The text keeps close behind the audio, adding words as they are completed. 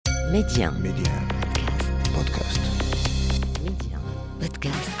Média. Podcast. Média.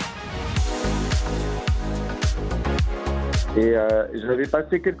 Podcast. Et j'avais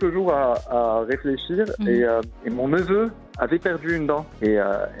passé quelques jours à réfléchir et mon neveu avait perdu une dent et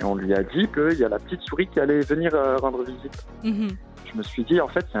on lui a dit qu'il y a la petite souris qui allait venir rendre visite. Je me suis dit en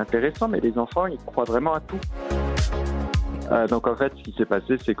fait c'est intéressant mais les enfants ils croient vraiment à tout. Donc en fait ce qui s'est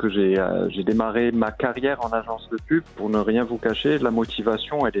passé c'est que j'ai démarré ma carrière en agence de pub. Pour ne rien vous cacher, la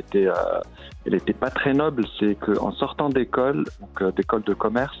motivation elle était pas très noble. C'est qu'en sortant d'école, donc d'école de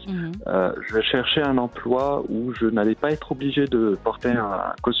commerce, je cherchais un emploi où je n'allais pas être obligé de porter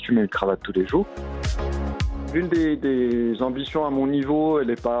un costume et une cravate tous les jours. L'une des ambitions à mon niveau, elle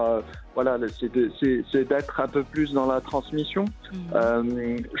est pas, voilà, c'est d'être un peu plus dans la transmission.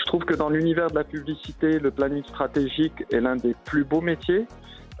 Je trouve que dans l'univers de la publicité, le planning stratégique est l'un des plus beaux métiers,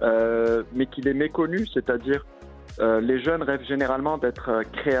 mais qu'il est méconnu, c'est-à-dire les jeunes rêvent généralement d'être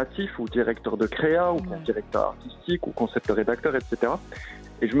créatifs ou directeurs de créa ou directeurs artistiques ou concept rédacteurs, etc.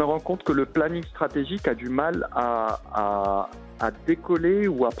 Et je me rends compte que le planning stratégique a du mal à décoller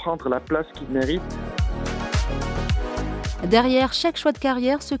ou à prendre la place qu'il mérite. Derrière chaque choix de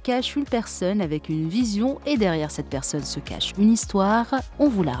carrière se cache une personne avec une vision et derrière cette personne se cache une histoire. On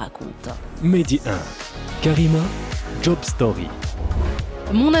vous la raconte. Média 1. Karima, Job Story.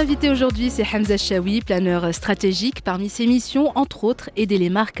 Mon invité aujourd'hui, c'est Hamza Chaoui Il, planneur stratégique. Parmi ses missions, entre autres, aider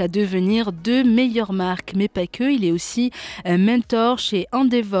les marques à devenir de meilleures marques. Mais pas que, il est aussi mentor chez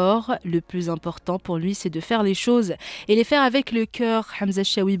Endeavor. Le plus important pour lui, c'est de faire les choses et les faire avec le cœur. Hamza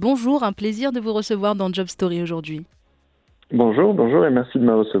Chaoui, bonjour, un plaisir de vous recevoir dans Job Story aujourd'hui. Bonjour et merci de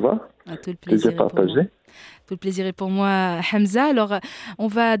me recevoir. Tout le plaisir partagé. Tout le plaisir est pour moi, Hamza. Alors, on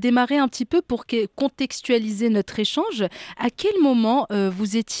va démarrer un petit peu pour contextualiser notre échange. À quel moment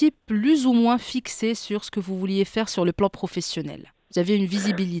vous étiez plus ou moins fixé sur ce que vous vouliez faire sur le plan professionnel ? Vous aviez une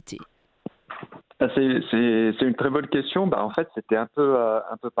visibilité. C'est une très bonne question. En fait, c'était un peu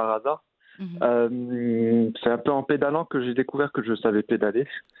par hasard. C'est un peu en pédalant que j'ai découvert que je savais pédaler.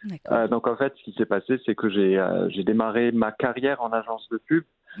 Donc en fait, ce qui s'est passé, c'est que j'ai démarré ma carrière en agence de pub.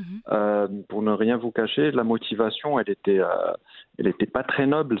 Pour ne rien vous cacher, la motivation, elle était pas très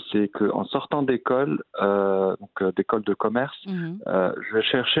noble. C'est qu'en sortant d'école, donc d'école de commerce, je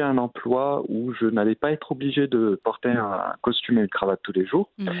cherchais un emploi où je n'allais pas être obligé de porter un costume et une cravate tous les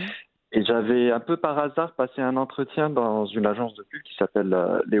jours. Et j'avais un peu par hasard passé un entretien dans une agence de pub qui s'appelle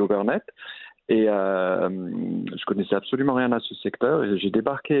Léo Burnett. Et je connaissais absolument rien à ce secteur. Et j'ai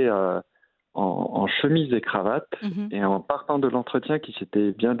débarqué en chemise et cravate. Et en partant de l'entretien qui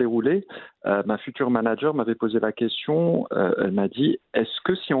s'était bien déroulé, ma future manager m'avait posé la question. Elle m'a dit, est-ce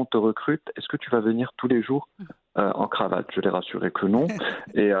que si on te recrute, est-ce que tu vas venir tous les jours en cravate? Je l'ai rassuré que non.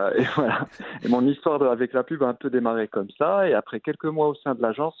 Et voilà. Et mon histoire avec la pub a un peu démarré comme ça. Et après quelques mois au sein de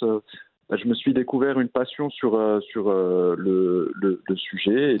l'agence, je me suis découvert une passion sur le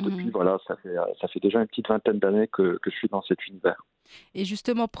sujet. Et depuis, voilà, ça fait déjà une petite vingtaine d'années que je suis dans cet univers. Et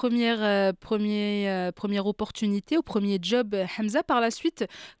justement, première opportunité, au premier job, Hamza, par la suite,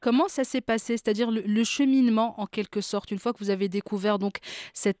 comment ça s'est passé ? C'est-à-dire le cheminement, en quelque sorte, une fois que vous avez découvert donc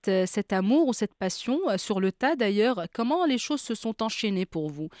cet amour ou cette passion, sur le tas d'ailleurs, comment les choses se sont enchaînées pour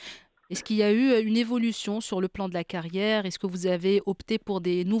vous ? Est-ce qu'il y a eu une évolution sur le plan de la carrière ? Est-ce que vous avez opté pour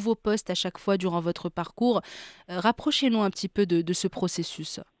des nouveaux postes à chaque fois durant votre parcours ? Rapprochez-nous un petit peu de ce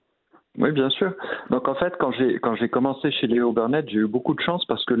processus. Oui, bien sûr. Donc en fait, quand j'ai commencé chez Léo Burnett, j'ai eu beaucoup de chance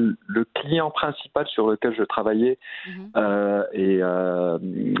parce que le client principal sur lequel je travaillais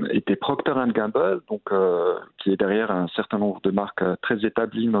était Procter & Gamble, donc qui est derrière un certain nombre de marques très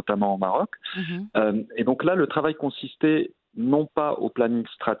établies, notamment au Maroc. Et donc là, le travail consistait non pas au planning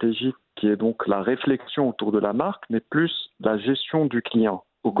stratégique, qui est donc la réflexion autour de la marque, mais plus la gestion du client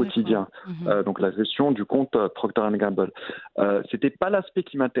au quotidien, donc la gestion du compte Procter & Gamble. C'était pas l'aspect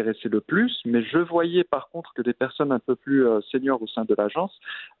qui m'intéressait le plus, mais je voyais par contre que des personnes un peu plus seniors au sein de l'agence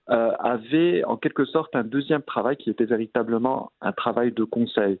avaient en quelque sorte un deuxième travail qui était véritablement un travail de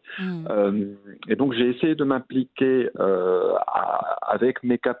conseil. Et donc j'ai essayé de m'impliquer avec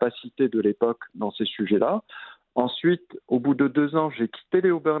mes capacités de l'époque dans ces sujets-là. Ensuite, au bout de 2 ans, j'ai quitté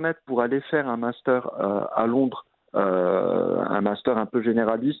Léo Burnett pour aller faire un master à Londres, un master un peu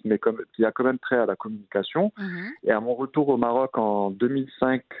généraliste, mais qui a quand même trait à la communication. Et à mon retour au Maroc en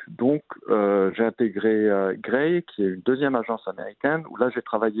 2005, donc, j'ai intégré Grey, qui est une deuxième agence américaine, où là, j'ai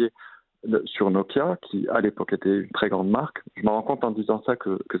travaillé sur Nokia, qui à l'époque était une très grande marque. Je me rends compte en disant ça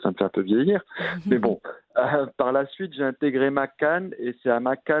que ça me fait un peu vieillir. Mais bon, par la suite, j'ai intégré McCann et c'est à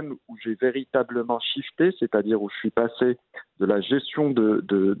McCann où j'ai véritablement shifté, c'est-à-dire où je suis passé de la gestion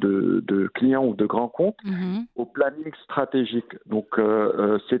de clients ou de grands comptes au planning stratégique. Donc,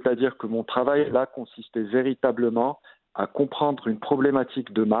 c'est-à-dire que mon travail là consistait véritablement à comprendre une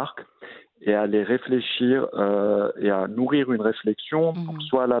problématique de marque et à les réfléchir et à nourrir une réflexion,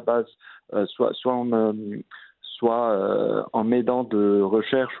 soit à la base, soit en m'aidant de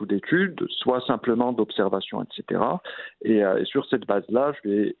recherche ou d'études, soit simplement d'observation, etc. Et sur cette base-là, je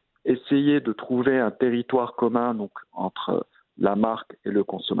vais essayer de trouver un territoire commun donc entre la marque et le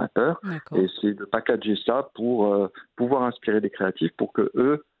consommateur, et essayer de packager ça pour pouvoir inspirer des créatifs pour que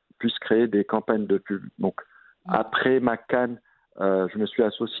eux puissent créer des campagnes de pub. Donc après McCann, je me suis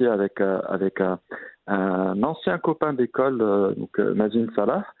associé avec un ancien copain d'école, donc Nazim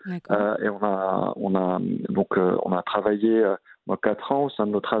Salah, et on a travaillé 4 ans au sein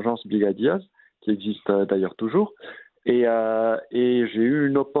de notre agence Big Ideas, qui existe d'ailleurs toujours. Et j'ai eu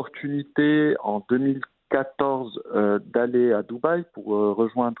une opportunité en 2014 d'aller à Dubaï pour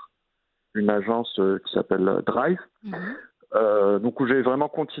rejoindre une agence qui s'appelle Drive. Donc où j'ai vraiment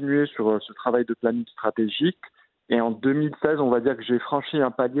continué sur ce travail de planning stratégique. Et en 2016, on va dire que j'ai franchi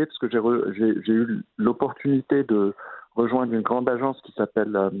un palier parce que j'ai eu l'opportunité de rejoindre une grande agence qui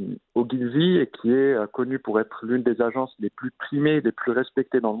s'appelle Ogilvy et qui est connue pour être l'une des agences les plus primées, les plus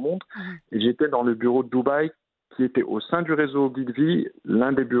respectées dans le monde. Et j'étais dans le bureau de Dubaï qui était au sein du réseau Ogilvy,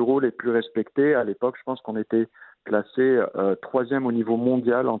 l'un des bureaux les plus respectés. À l'époque, je pense qu'on était classé 3e au niveau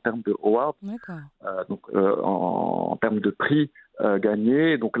mondial en termes de awards, en termes de prix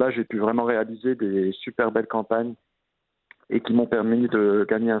gagnés. Donc là, j'ai pu vraiment réaliser des super belles campagnes et qui m'ont permis de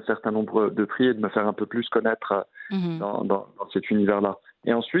gagner un certain nombre de prix et de me faire un peu plus connaître dans cet univers-là.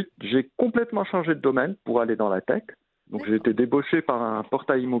 Et ensuite, j'ai complètement changé de domaine pour aller dans la tech. Donc j'ai été débauché par un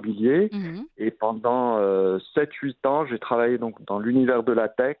portail immobilier et pendant 7-8 ans, j'ai travaillé donc dans l'univers de la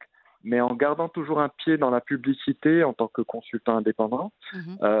tech, mais en gardant toujours un pied dans la publicité en tant que consultant indépendant.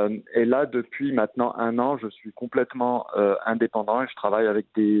 Et là, depuis maintenant 1 an, je suis complètement indépendant et je travaille avec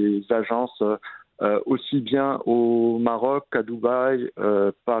des agences aussi bien au Maroc qu'à Dubaï,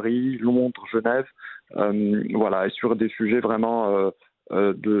 Paris, Londres, Genève, et sur des sujets vraiment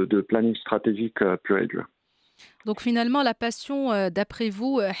de planning stratégique pur et dur. Donc finalement, la passion, d'après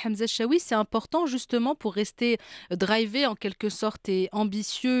vous, Hamza Chaoui, c'est important justement pour rester drivé en quelque sorte et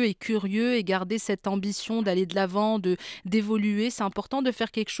ambitieux et curieux et garder cette ambition d'aller de l'avant, d'évoluer. C'est important de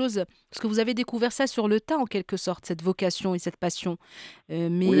faire quelque chose parce que vous avez découvert ça sur le tas en quelque sorte, cette vocation et cette passion.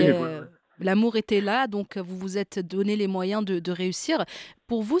 Mais l'amour était là, donc vous vous êtes donné les moyens de réussir.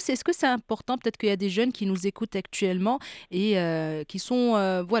 Pour vous, est-ce que c'est important? Peut-être qu'il y a des jeunes qui nous écoutent actuellement et qui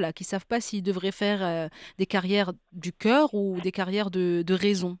sont, qui savent pas s'ils devraient faire des carrières du cœur ou des carrières de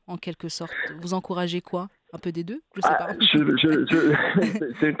raison, en quelque sorte. Vous encouragez quoi? Un peu des deux? Je sais pas.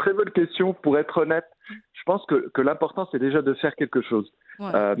 C'est une très bonne question. Pour être honnête, je pense que l'important, c'est déjà de faire quelque chose.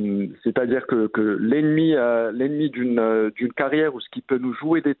 C'est-à-dire que l'ennemi d'une carrière ou ce qui peut nous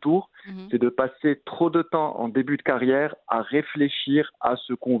jouer des tours, c'est de passer trop de temps en début de carrière à réfléchir à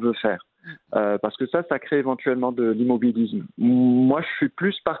ce qu'on veut faire. Parce que ça crée éventuellement de l'immobilisme. Moi, je suis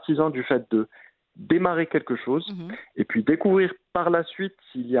plus partisan du fait de démarrer quelque chose et puis découvrir par la suite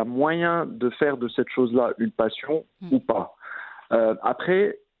s'il y a moyen de faire de cette chose-là une passion ou pas.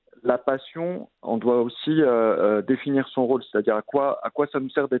 Après, la passion, on doit aussi définir son rôle, c'est-à-dire à quoi ça nous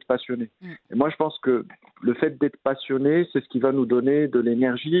sert d'être passionné. Et moi, je pense que le fait d'être passionné, c'est ce qui va nous donner de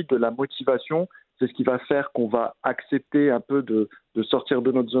l'énergie, de la motivation, c'est ce qui va faire qu'on va accepter un peu de sortir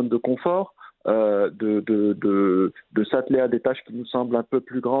de notre zone de confort, de s'atteler à des tâches qui nous semblent un peu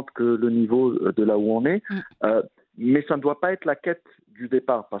plus grandes que le niveau de là où on est. Mais ça ne doit pas être la quête du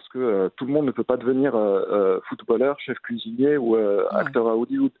départ, parce que tout le monde ne peut pas devenir footballeur, chef cuisinier ou acteur à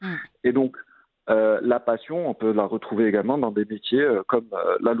Hollywood. Et donc, la passion, on peut la retrouver également dans des métiers comme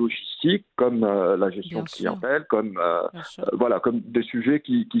la logistique, comme la gestion de clientèle, comme des sujets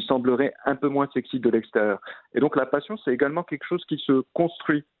qui sembleraient un peu moins sexy de l'extérieur. Et donc, la passion, c'est également quelque chose qui se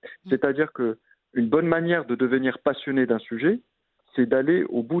construit. C'est-à-dire que une bonne manière de devenir passionné d'un sujet, c'est d'aller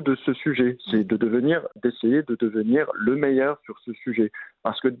au bout de ce sujet, c'est d'essayer de devenir le meilleur sur ce sujet.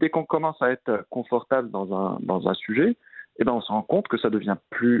 Parce que dès qu'on commence à être confortable dans un sujet, on se rend compte que ça devient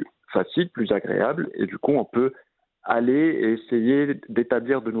plus facile, plus agréable, et du coup, on peut aller et essayer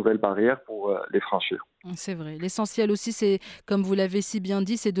d'établir de nouvelles barrières pour les franchir. C'est vrai. L'essentiel aussi, c'est, comme vous l'avez si bien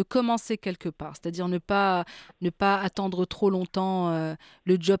dit, c'est de commencer quelque part. C'est-à-dire ne pas attendre trop longtemps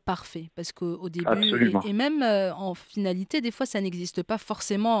le job parfait. Parce qu'au début, Absolument. et même en finalité, des fois, ça n'existe pas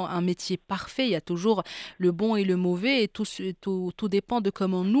forcément un métier parfait. Il y a toujours le bon et le mauvais et tout dépend de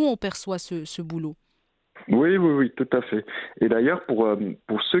comment nous, on perçoit ce boulot. Oui, oui, oui, tout à fait. Et d'ailleurs, pour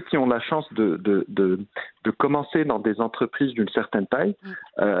ceux qui ont la chance de commencer dans des entreprises d'une certaine taille,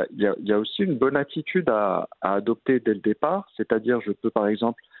 il y a aussi une bonne attitude à adopter dès le départ. C'est-à-dire, je peux par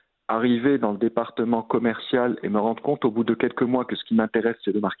exemple arriver dans le département commercial et me rendre compte au bout de quelques mois que ce qui m'intéresse,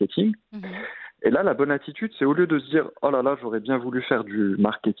 c'est le marketing. Mhm. Et là, la bonne attitude, c'est au lieu de se dire, oh là là, j'aurais bien voulu faire du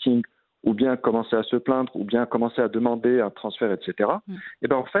marketing, ou bien commencer à se plaindre, ou bien commencer à demander un transfert, etc. Mm. Et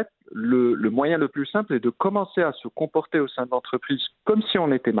bien en fait, le moyen le plus simple est de commencer à se comporter au sein de l'entreprise comme si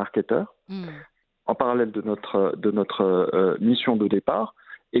on était marketeur, Mm. en parallèle de notre mission de départ,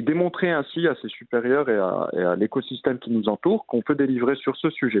 et démontrer ainsi à ses supérieurs et à l'écosystème qui nous entoure qu'on peut délivrer sur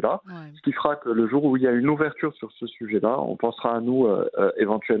ce sujet-là, Ouais. ce qui fera que le jour où il y a une ouverture sur ce sujet-là, on pensera à nous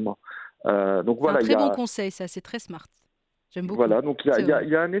éventuellement. Donc C'est un voilà, il y très bon a, conseil, ça, c'est très smart. J'aime beaucoup. voilà, donc C'est vrai. il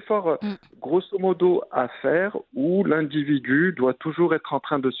y a un effort Mm. grosso modo à faire où l'individu doit toujours être en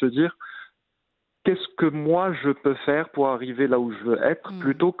train de se dire qu'est-ce que moi je peux faire pour arriver là où je veux être, Mm.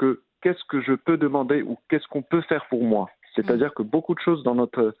 plutôt que qu'est-ce que je peux demander ou qu'est-ce qu'on peut faire pour moi. Mm. C'est-à-dire que beaucoup de choses dans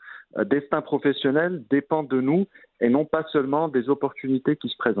notre destin professionnel dépendent de nous et non pas seulement des opportunités qui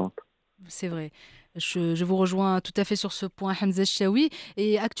se présentent. C'est vrai. Je vous rejoins tout à fait sur ce point, Hamza Chaoui.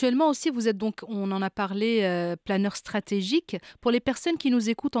 Et actuellement aussi, vous êtes donc, on en a parlé, planeur stratégique. Pour les personnes qui nous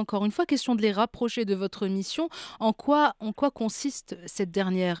écoutent, encore une fois, question de les rapprocher de votre mission. En quoi consiste cette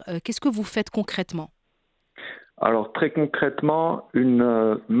dernière? Qu'est-ce que vous faites concrètement? Alors très concrètement,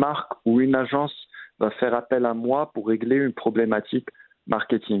 une marque ou une agence va faire appel à moi pour régler une problématique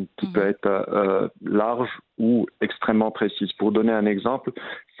marketing qui peut Mhm. être large ou extrêmement précise. Pour donner un exemple,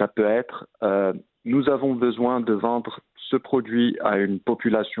 ça peut être nous avons besoin de vendre ce produit à une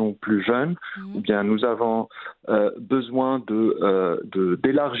population plus jeune, ou Mhm. bien nous avons besoin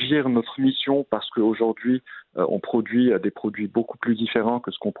d'élargir notre mission parce qu'aujourd'hui on produit des produits beaucoup plus différents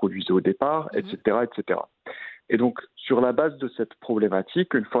que ce qu'on produisait au départ, Mhm. etc., etc. Et donc, sur la base de cette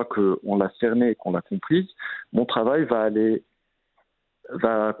problématique, une fois qu'on l'a cernée et qu'on l'a comprise, mon travail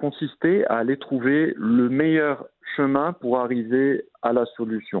va consister à aller trouver le meilleur chemin pour arriver à la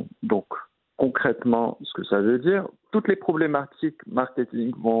solution. Donc, concrètement, ce que ça veut dire, toutes les problématiques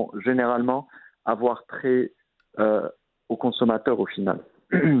marketing vont généralement avoir trait au consommateur au final.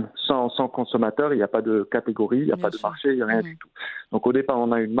 Sans consommateur, il n'y a pas de catégorie, il n'y a Bien pas de sûr. marché, il n'y a rien Mhm. du tout. Donc au départ,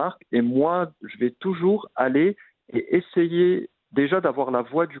 on a une marque et moi, je vais toujours aller et essayer déjà d'avoir la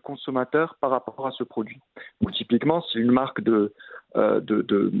voix du consommateur par rapport à ce produit. Donc typiquement, si une marque de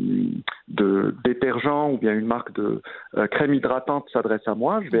détergent ou bien une marque de crème hydratante s'adresse à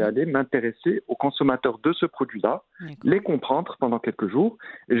moi, je vais Mhm. aller m'intéresser aux consommateurs de ce produit-là, les D'accord. comprendre pendant quelques jours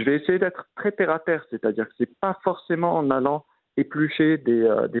et je vais essayer d'être très terre à terre, c'est-à-dire que c'est pas forcément en allant éplucher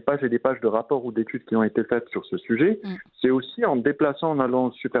des pages et des pages de rapports ou d'études qui ont été faites sur ce sujet. Mm. C'est aussi en me déplaçant en allant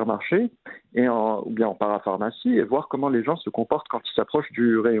au supermarché ou bien en parapharmacie et voir comment les gens se comportent quand ils s'approchent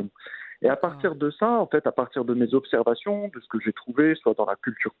du rayon. Et à D'accord. partir de ça, en fait, à partir de mes observations, de ce que j'ai trouvé, soit dans la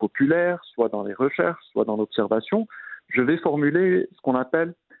culture populaire, soit dans les recherches, soit dans l'observation, je vais formuler ce qu'on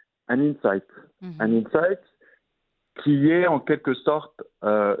appelle un insight. Un Mhm. insight qui est en quelque sorte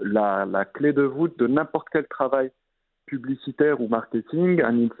la clé de voûte de n'importe quel travail publicitaire ou marketing.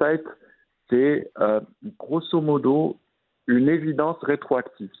 Un insight, c'est grosso modo une évidence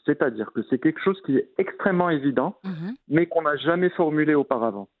rétroactive. C'est-à-dire que c'est quelque chose qui est extrêmement évident, Mhm. mais qu'on n'a jamais formulé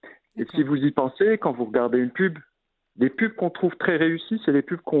auparavant. Et si D'accord. vous y pensez, quand vous regardez une pub, les pubs qu'on trouve très réussies, c'est les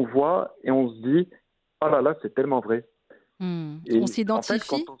pubs qu'on voit et on se dit « Oh là là, c'est tellement vrai ». Mm. On Et en fait,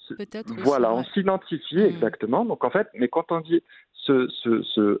 s'identifie peut-être aussi, voilà, on ouais. s'identifie Mm. exactement. Donc en fait, mais quand on dit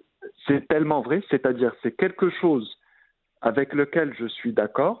c'est tellement vrai, c'est-à-dire c'est quelque chose avec lequel je suis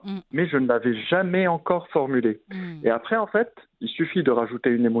d'accord, Mm. mais je ne l'avais jamais encore formulé. Mm. Et après, en fait, il suffit de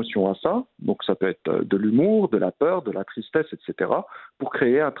rajouter une émotion à ça, donc ça peut être de l'humour, de la peur, de la tristesse, etc., pour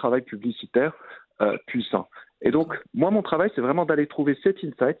créer un travail publicitaire puissant. Et donc, D'accord. moi, mon travail, c'est vraiment d'aller trouver cet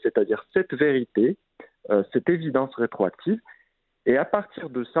insight, c'est-à-dire cette vérité, cette évidence rétroactive, et à partir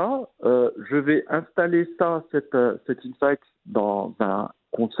de ça, je vais installer cet insight dans un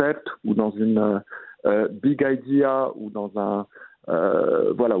concept ou dans une big idea ou dans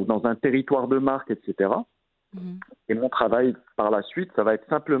ou dans un territoire de marque, etc. Mhm. Et mon travail par la suite, ça va être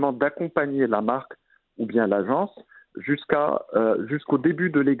simplement d'accompagner la marque ou bien l'agence jusqu'au début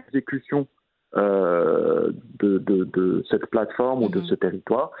de l'exécution de cette plateforme ou de ce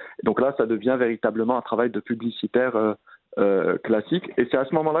territoire. Et donc là, ça devient véritablement un travail de publicitaire classique. Et c'est à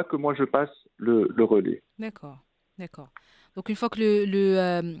ce moment-là que moi, je passe le relais. D'accord, d'accord. Donc une fois que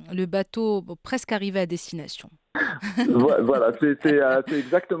le bateau presque arrivé à destination. Voilà, c'est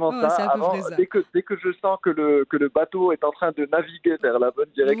exactement ça. C'est à peu Avant, près ça. dès que je sens que le bateau est en train de naviguer vers la bonne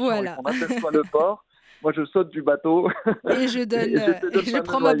direction Voilà. et qu'on aperçoit le port, moi je saute du bateau Et je donne, je pas me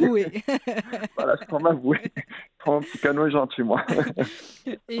prends ma noyer. bouée. Voilà, je prends ma bouée, je prends mon petit canot et j'en tue moi.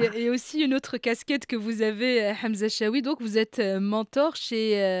 Et aussi une autre casquette que vous avez, Hamza Chaoui, donc vous êtes mentor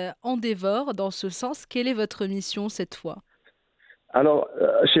chez Endeavor. Dans ce sens, quelle est votre mission cette fois? Alors,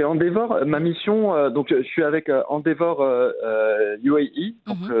 chez Endeavor, ma mission, donc je suis avec Endeavor UAE,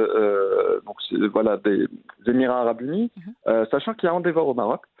 donc voilà, des Émirats Arabes Unis, sachant qu'il y a Endeavor au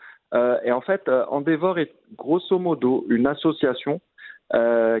Maroc. Et en fait, Endeavor est grosso modo une association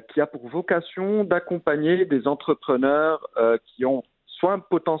qui a pour vocation d'accompagner des entrepreneurs qui ont soit un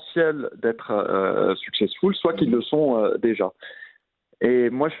potentiel d'être successful, soit qui le sont déjà. Et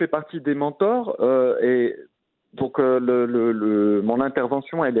moi, je fais partie des mentors et donc mon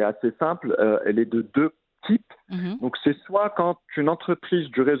intervention, elle est assez simple, elle est de deux types. Donc c'est soit quand une entreprise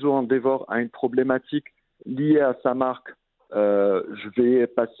du réseau Endeavor a une problématique liée à sa marque, je vais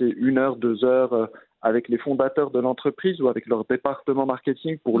passer 1 heure, 2 heures avec les fondateurs de l'entreprise ou avec leur département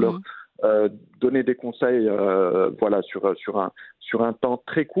marketing pour leur donner des conseils voilà, sur un temps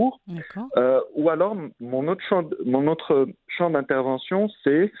très court. Ou alors, mon autre champ d'intervention,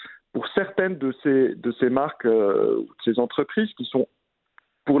 c'est pour certaines de ces marques, de ces entreprises qui sont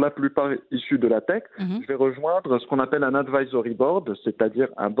pour la plupart issues de la tech, je vais rejoindre ce qu'on appelle un advisory board, c'est-à-dire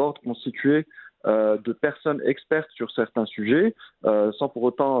un board constitué de personnes expertes sur certains sujets, sans pour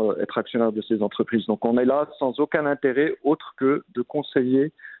autant être actionnaire de ces entreprises. Donc on est là sans aucun intérêt autre que de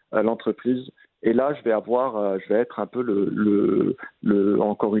conseiller l'entreprise. Et là, je vais être un peu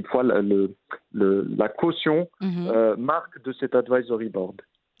encore une fois, la caution marque de cet advisory board.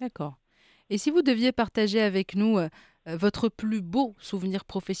 D'accord. Et si vous deviez partager avec nous votre plus beau souvenir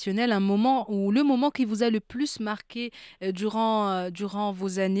professionnel, un moment ou le moment qui vous a le plus marqué durant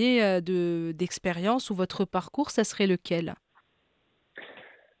vos années d'expérience ou votre parcours, ça serait lequel?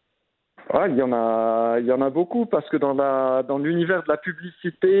 Il y en a beaucoup parce que dans l'univers de la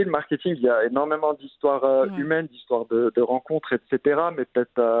publicité, le marketing, il y a énormément d'histoires humaines, d'histoires de rencontres, etc. Mais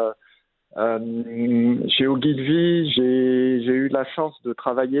peut-être chez Ogilvy, j'ai eu la chance de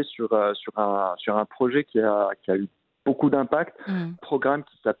travailler sur un projet qui a eu beaucoup d'impact, un programme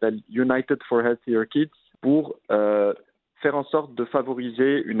qui s'appelle United for Healthier Kids pour faire en sorte de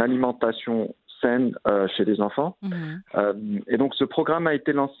favoriser une alimentation saine chez les enfants. Et donc ce programme a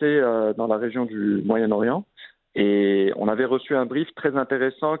été lancé dans la région du Moyen-Orient et on avait reçu un brief très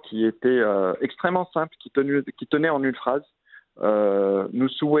intéressant qui était extrêmement simple, qui tenait en une phrase. Nous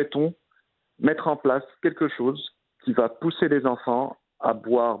souhaitons mettre en place quelque chose qui va pousser les enfants à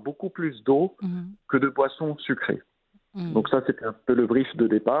boire beaucoup plus d'eau que de boissons sucrées. Donc ça, c'était un peu le brief de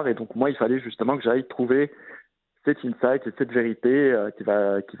départ. Et donc moi, il fallait justement que j'aille trouver cet insight et cette vérité qui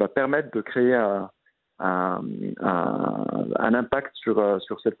va permettre de créer un impact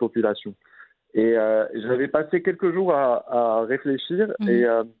sur cette population. Et j'avais passé quelques jours à réfléchir et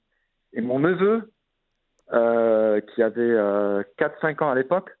mon neveu, qui avait 4-5 ans à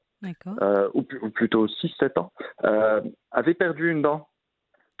l'époque, ou plutôt 6-7 ans, avait perdu une dent.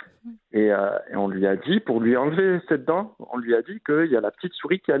 Et on lui a dit, pour lui enlever cette dent, on lui a dit qu'il y a la petite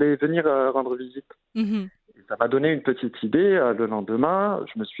souris qui allait venir rendre visite. Et ça m'a donné une petite idée. Le lendemain,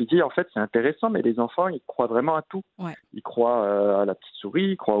 je me suis dit, en fait, c'est intéressant, mais les enfants, ils croient vraiment à tout. Ils croient à la petite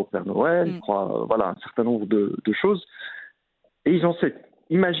souris, ils croient au Père Noël, ils croient voilà, un certain nombre de choses. Et ils ont cette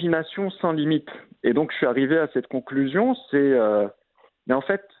imagination sans limite. Et donc, je suis arrivé à cette conclusion, mais en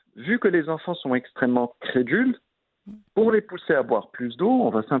fait, vu que les enfants sont extrêmement crédules, pour les pousser à boire plus d'eau,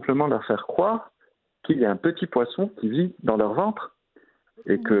 on va simplement leur faire croire qu'il y a un petit poisson qui vit dans leur ventre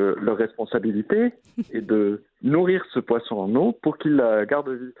et que leur responsabilité est de nourrir ce poisson en eau pour qu'il garde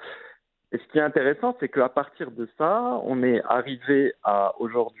vie. Et ce qui est intéressant, c'est qu'à partir de ça, on est arrivé à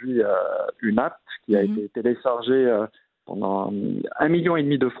aujourd'hui une app qui a été téléchargée pendant 1,5 million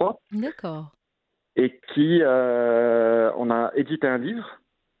de fois. D'accord. Et on a édité un livre.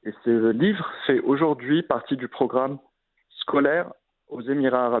 Et ce livre fait aujourd'hui partie du programme scolaire aux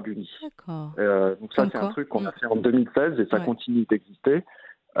Émirats Arabes Unis. D'accord. Donc ça, c'est un truc qu'on a fait en 2016 et ça continue d'exister.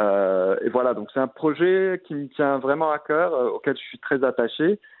 Et voilà, donc c'est un projet qui me tient vraiment à cœur, auquel je suis très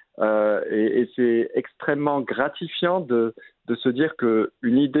attaché. Et c'est extrêmement gratifiant de se dire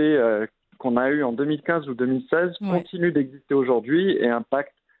qu'une idée qu'on a eue en 2015 ou 2016 continue d'exister aujourd'hui et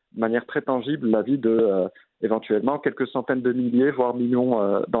impacte de manière très tangible la vie de éventuellement quelques centaines de milliers, voire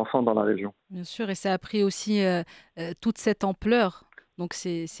millions d'enfants dans la région. Bien sûr, et ça a pris aussi toute cette ampleur. Donc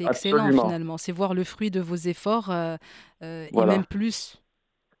c'est excellent Absolument. finalement. C'est voir le fruit de vos efforts et Voilà. même plus.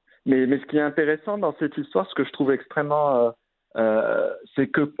 Mais ce qui est intéressant dans cette histoire, ce que je trouve extrêmement, c'est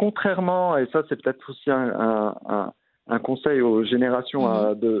que contrairement, et ça c'est peut-être aussi un conseil aux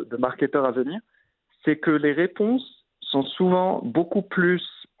générations de marketeurs à venir, c'est que les réponses sont souvent beaucoup plus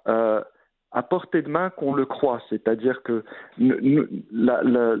à portée de main qu'on le croit. C'est-à-dire que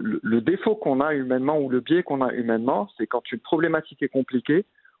le défaut qu'on a humainement ou le biais qu'on a humainement, c'est quand une problématique est compliquée,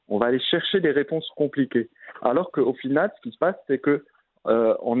 on va aller chercher des réponses compliquées. Alors qu'au final, ce qui se passe, c'est que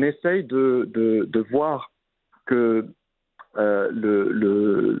on essaye de voir que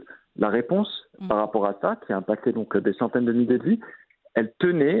la réponse par rapport à ça, qui a impacté donc des centaines de milliers de vies, elle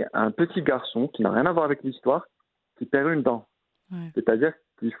tenait à un petit garçon qui n'a rien à voir avec l'histoire, qui perd une dent. Ouais. C'est-à-dire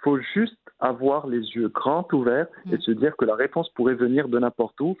qu'il faut juste avoir les yeux grands ouverts et se dire que la réponse pourrait venir de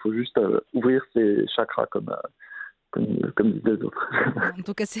n'importe où. Il faut juste ouvrir ses chakras comme disent les autres. En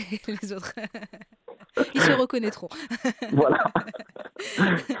tout cas, c'est les autres. Ils se reconnaîtront. Voilà.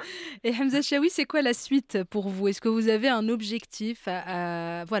 Et Hamza Chaoui, c'est quoi la suite pour vous? Est-ce que vous avez un objectif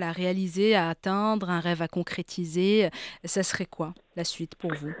à réaliser, à atteindre, un rêve à concrétiser? Ça serait quoi la suite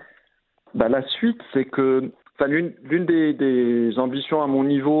pour vous? La suite, c'est que l'une des ambitions à mon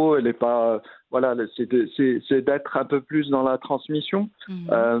niveau, elle est pas, c'est d'être un peu plus dans la transmission.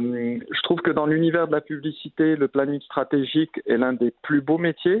 Je trouve que dans l'univers de la publicité, le planning stratégique est l'un des plus beaux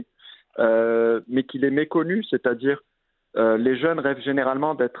métiers, mais qu'il est méconnu, c'est-à-dire les jeunes rêvent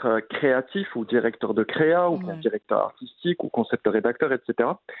généralement d'être créatifs ou directeurs de créa ou directeurs artistiques ou concepteurs rédacteurs, etc.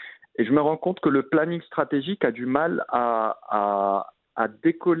 Et je me rends compte que le planning stratégique a du mal à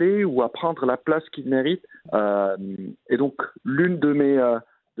décoller ou à prendre la place qu'il mérite. Et donc, l'une de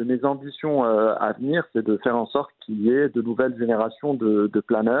mes ambitions à venir, c'est de faire en sorte qu'il y ait de nouvelles générations de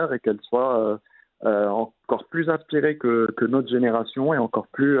planneurs et qu'elles soient encore plus inspirées que notre génération et encore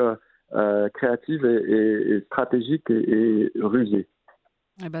plus créatives et stratégiques et rusées.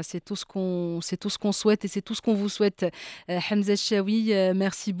 Eh ben, c'est tout ce qu'on souhaite et c'est tout ce qu'on vous souhaite. Hamza Chaoui,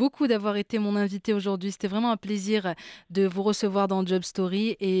 merci beaucoup d'avoir été mon invité aujourd'hui. C'était vraiment un plaisir de vous recevoir dans Job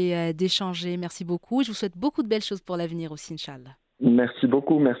Story et d'échanger. Merci beaucoup. Je vous souhaite beaucoup de belles choses pour l'avenir aussi, Inch'Allah. Merci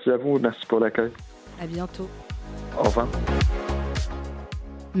beaucoup. Merci à vous. Merci pour l'accueil. À bientôt. Au revoir.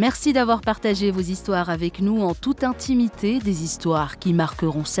 Merci d'avoir partagé vos histoires avec nous en toute intimité, des histoires qui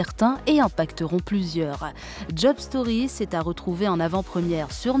marqueront certains et impacteront plusieurs. Job Story, c'est à retrouver en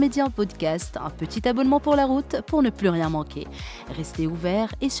avant-première sur Média Podcast. Un petit abonnement pour la route pour ne plus rien manquer. Restez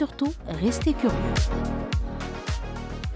ouverts et surtout, restez curieux.